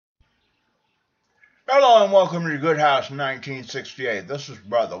Hello and welcome to Good House 1968. This is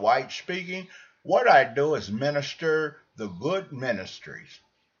Brother White speaking. What I do is minister the good ministries.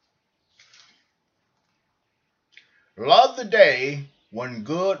 Love the day when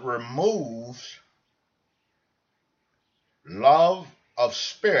good removes love of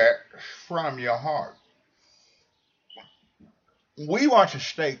spirit from your heart. We want to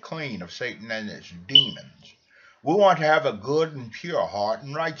stay clean of Satan and his demons. We want to have a good and pure heart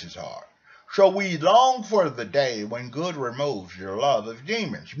and righteous heart. So we long for the day when good removes your love of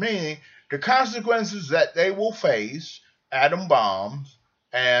demons, meaning the consequences that they will face, atom bombs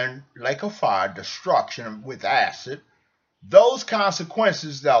and lake of fire, destruction with acid, those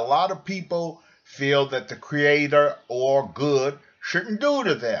consequences that a lot of people feel that the creator or good shouldn't do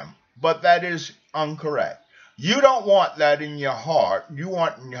to them. But that is incorrect. You don't want that in your heart. You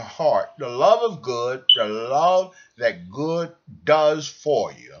want in your heart the love of good, the love that good does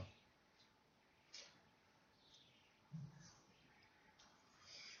for you.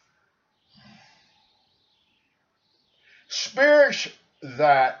 Spirits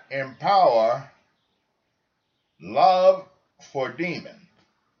that empower love for demons.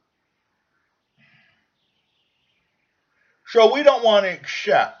 So we don't want to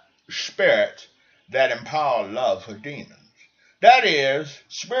accept spirits that empower love for demons. That is,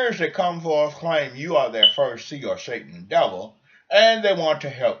 spirits that come forth claim you are their first seed or Satan the devil, and they want to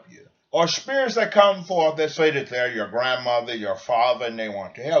help you. Or spirits that come forth that say that they're your grandmother, your father, and they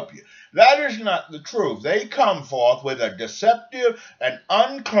want to help you. That is not the truth. They come forth with a deceptive and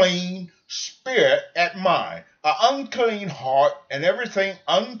unclean spirit at mind, an unclean heart, and everything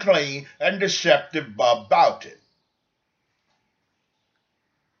unclean and deceptive about it.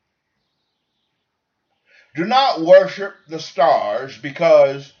 Do not worship the stars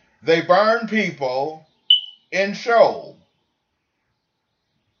because they burn people in Sheol.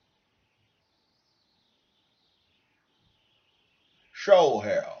 Sheol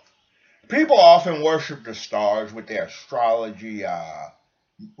hell. People often worship the stars with their astrology,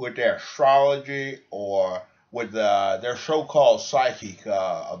 or with their so-called psychic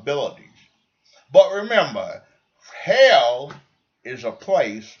abilities. But remember, hell is a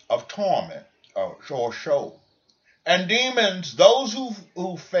place of torment or Sheol. And demons, those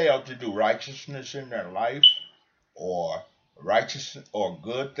who fail to do righteousness in their life, or righteous or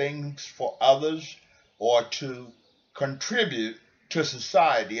good things for others, or to contribute to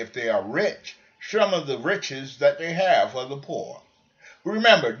society if they are rich, some of the riches that they have for the poor.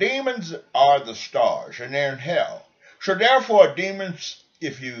 Remember, demons are the stars and they're in hell. So therefore, demons,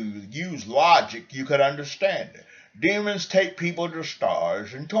 if you use logic, you could understand it. Demons take people to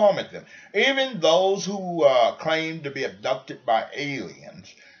stars and torment them. Even those who claim to be abducted by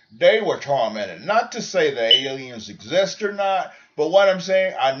aliens, they were tormented. Not to say the aliens exist or not, but what I'm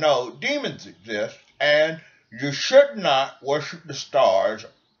saying, I know demons exist, and you should not worship the stars,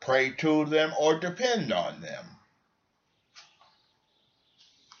 pray to them, or depend on them.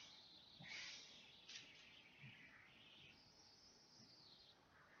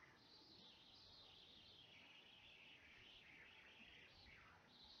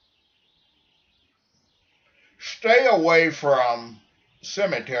 Stay away from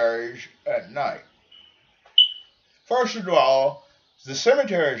cemeteries at night. First of all, the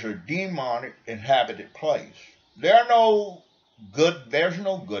cemeteries are demonic inhabited place. There's no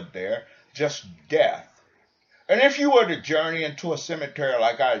good there, just death. And if you were to journey into a cemetery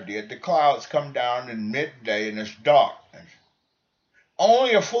like I did, the clouds come down in midday and it's darkness.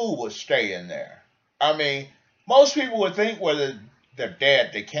 Only a fool would stay in there. I mean, most people would think, well, they're dead,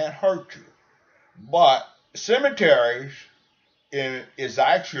 they can't hurt you. But cemeteries is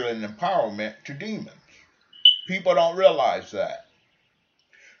actually an empowerment to demons. People don't realize that.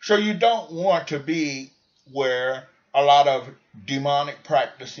 So you don't want to be where a lot of demonic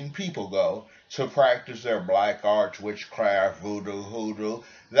practicing people go to practice their black arts, witchcraft, voodoo, hoodoo.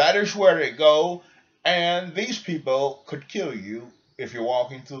 That is where they go, and these people could kill you if you're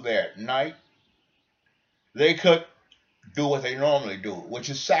walking through there at night. They could do what they normally do, which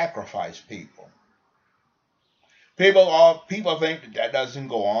is sacrifice people. People think that doesn't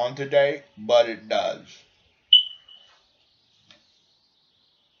go on today, but it does.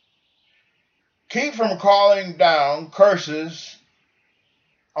 Keep from calling down curses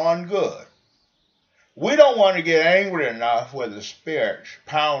on good. We don't want to get angry enough with the spirits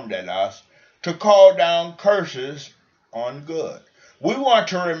pound at us to call down curses on good. We want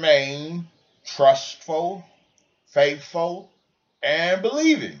to remain trustful, faithful, and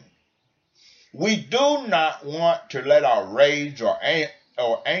believing. We do not want to let our rage or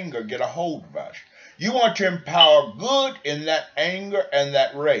anger get a hold of us. You want to empower good in that anger and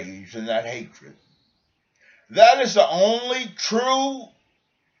that rage and that hatred. That is the only true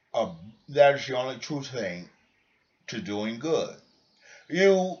that is the only true thing to doing good.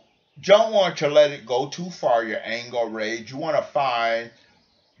 You don't want to let it go too far, your anger or rage. You want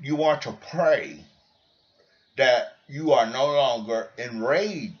to pray that you are no longer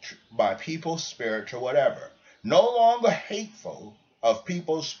enraged by people's spirits or whatever. No longer hateful of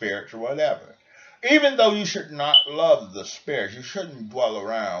people's spirits or whatever. Even though you should not love the spirits, you shouldn't dwell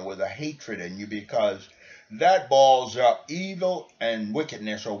around with a hatred in you, because that balls up evil and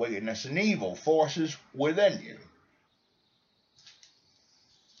wickedness, or wickedness and evil forces within you.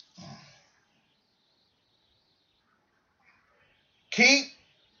 Keep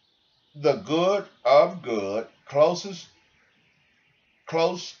the good of good close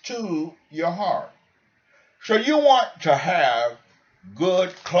to your heart. So you want to have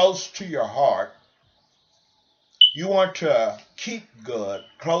good close to your heart. You want to keep good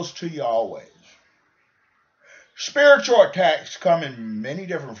close to you always. Spiritual attacks come in many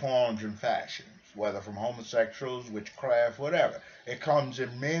different forms and fashions, whether from homosexuals, witchcraft, whatever. It comes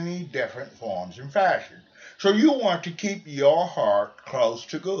in many different forms and fashions. So you want to keep your heart close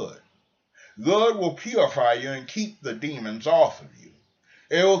to good. Good will purify you and keep the demons off of you.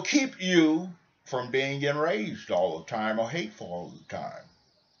 It will keep you from being enraged all the time or hateful all the time.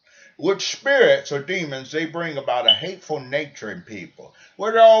 With spirits or demons, they bring about a hateful nature in people,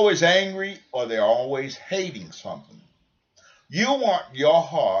 where they're always angry or they're always hating something. You want your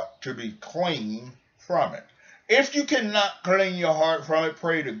heart to be clean from it. If you cannot clean your heart from it,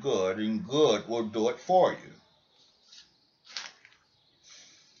 pray to good, and good will do it for you.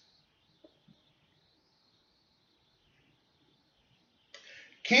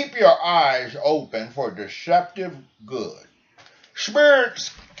 Keep your eyes open for deceptive good.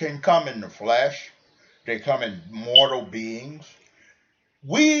 Spirits can come in the flesh. They come in mortal beings.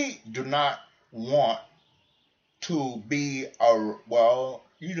 We do not want to be,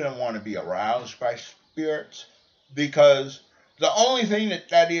 you don't want to be aroused by spirits, because the only thing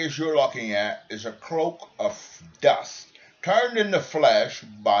that is you're looking at is a cloak of dust turned into flesh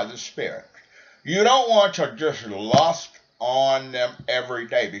by the spirit. You don't want to just lust on them every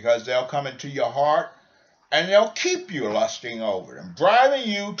day, because they'll come into your heart and they'll keep you lusting over them, driving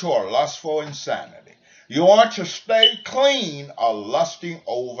you to a lustful insanity. You want to stay clean of lusting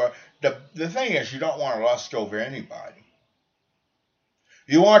over. The thing is, you don't want to lust over anybody.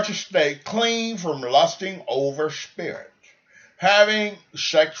 You want to stay clean from lusting over spirits, having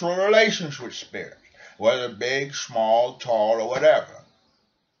sexual relations with spirits, whether big, small, tall, or whatever.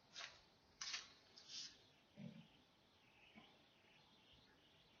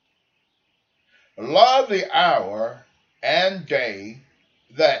 Love the hour and day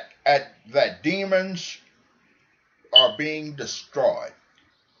that demons are being destroyed.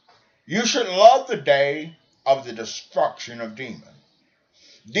 You should love the day of the destruction of demons.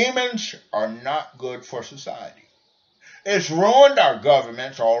 Demons are not good for society. It's ruined our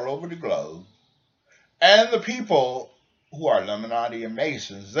governments all over the globe. And the people who are Illuminati and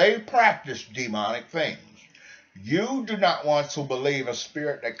Masons, they practice demonic things. You do not want to believe a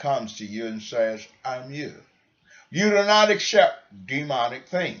spirit that comes to you and says, I'm you. You do not accept demonic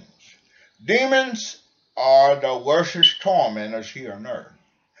things. Demons are the worstest tormentors here on earth.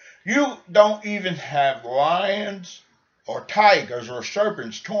 You don't even have lions or tigers or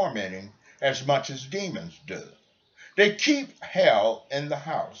serpents tormenting as much as demons do. They keep hell in the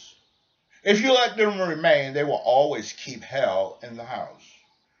house. If you let them remain, they will always keep hell in the house.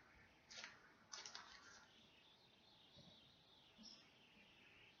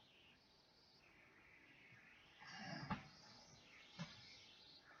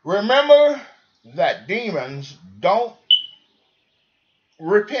 Remember that demons don't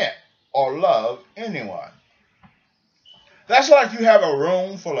repent or love anyone. That's like you have a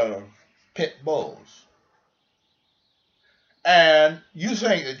room full of pit bulls, and you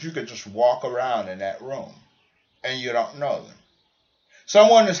think that you could just walk around in that room, and you don't know them.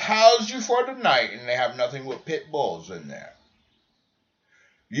 Someone has housed you for the night, and they have nothing but pit bulls in there.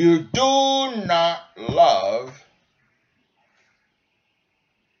 You do not love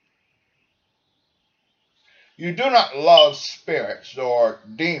spirits or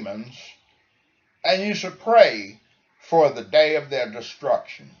demons, and you should pray for the day of their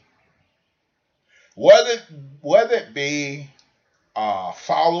destruction. Whether it be a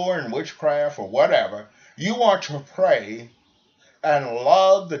follower in witchcraft or whatever, you want to pray and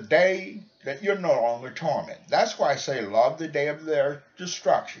love the day that you're no longer tormented. That's why I say love the day of their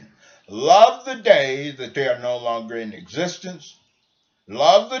destruction. Love the day that they are no longer in existence.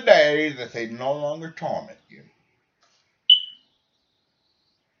 Love the day that they no longer torment you.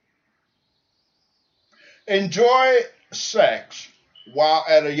 Enjoy sex while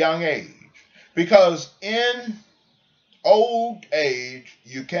at a young age, because in old age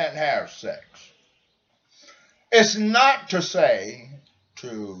you can't have sex. It's not to say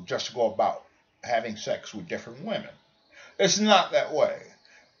to just go about having sex with different women. It's not that way.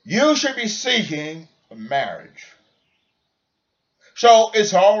 You should be seeking marriage. So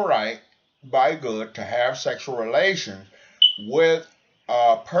it's all right, by good, to have sexual relations with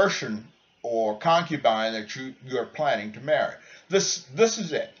a person or concubine that you're planning to marry. This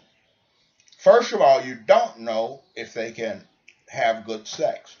is it. First of all, you don't know if they can have good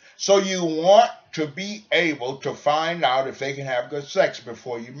sex. So you want to be able to find out if they can have good sex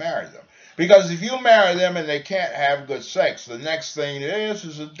before you marry them. Because if you marry them and they can't have good sex, the next thing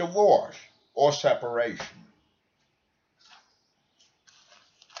is a divorce or separation.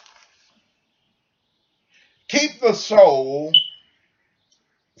 Keep the soul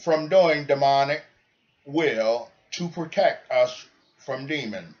from doing demonic will to protect us from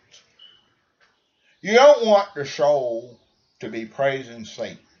demons. You don't want the soul to be praising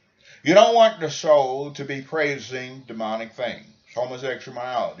Satan. You don't want the soul to be praising demonic things,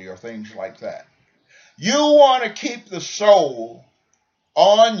 homosexuality or things like that. You want to keep the soul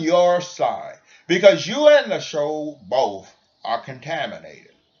on your side, because you and the soul both are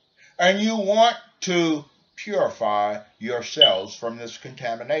contaminated. And you want to purify yourselves from this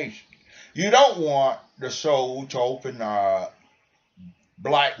contamination. You don't want the soul to open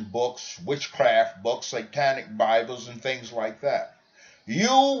black books, witchcraft books, satanic Bibles, and things like that. You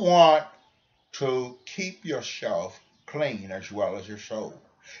want to keep yourself clean as well as your soul.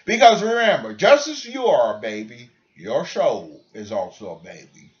 Because remember, just as you are a baby, your soul is also a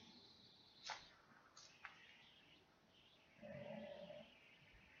baby.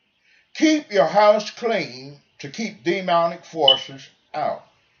 Keep your house clean to keep demonic forces out.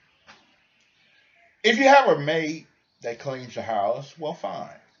 If you have a maid that cleans the house, well, fine.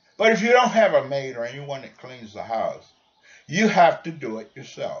 But if you don't have a maid or anyone that cleans the house, you have to do it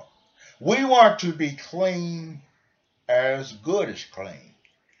yourself. We want to be clean as good as clean.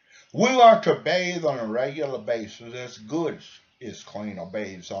 We want to bathe on a regular basis as good as is clean or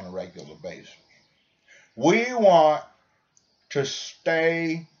bathes on a regular basis. We want to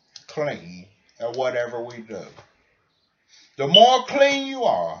stay clean at whatever we do. The more clean you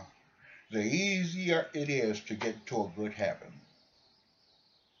are, the easier it is to get to a good heaven.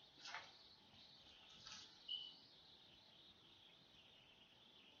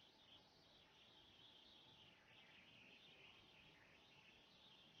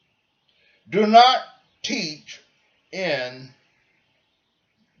 Do not teach in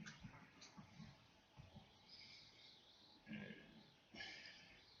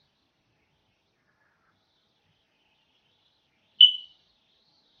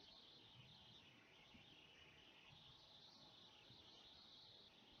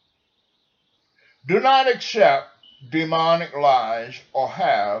do not accept demonic lies or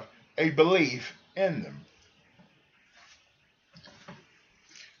have a belief in them.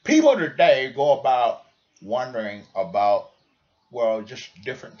 People today go about wondering about, well, just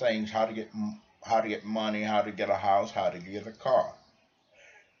different things, how to get money, how to get a house, how to get a car.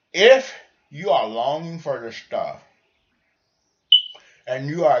 If you are longing for this stuff and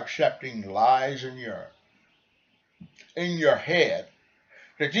you are accepting lies in your head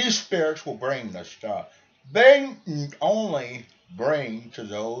that these spirits will bring this stuff, they only bring to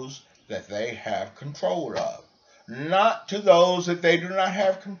those that they have control of, not to those that they do not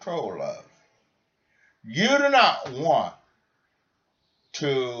have control of. You do not want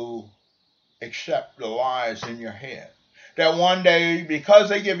to accept the lies in your head. That one day, because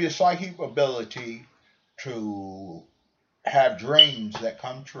they give you psychic ability to have dreams that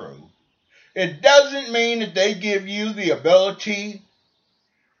come true, it doesn't mean that they give you the ability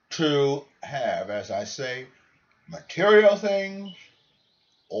to have, as I say, material things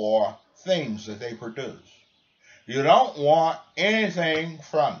or things that they produce. You don't want anything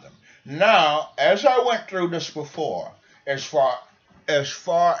from them. Now, as I went through this before, as far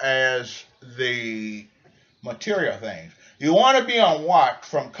as the material things, you want to be on watch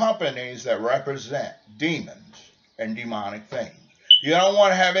from companies that represent demons and demonic things. You don't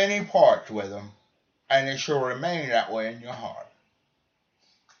want to have any parts with them, and it shall remain that way in your heart.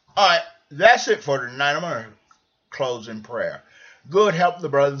 All right, that's it for tonight. I'm going to close in prayer. Good, help the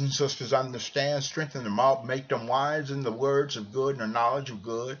brothers and sisters understand, strengthen them up, make them wise in the words of good and the knowledge of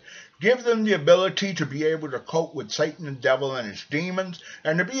good. Give them the ability to be able to cope with Satan and devil and his demons,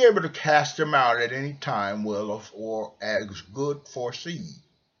 and to be able to cast them out at any time, will or as good foresee.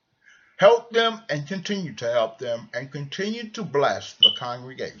 Help them and continue to help them and continue to bless the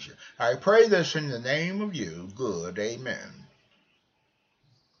congregation. I pray this in the name of you. Good. Amen.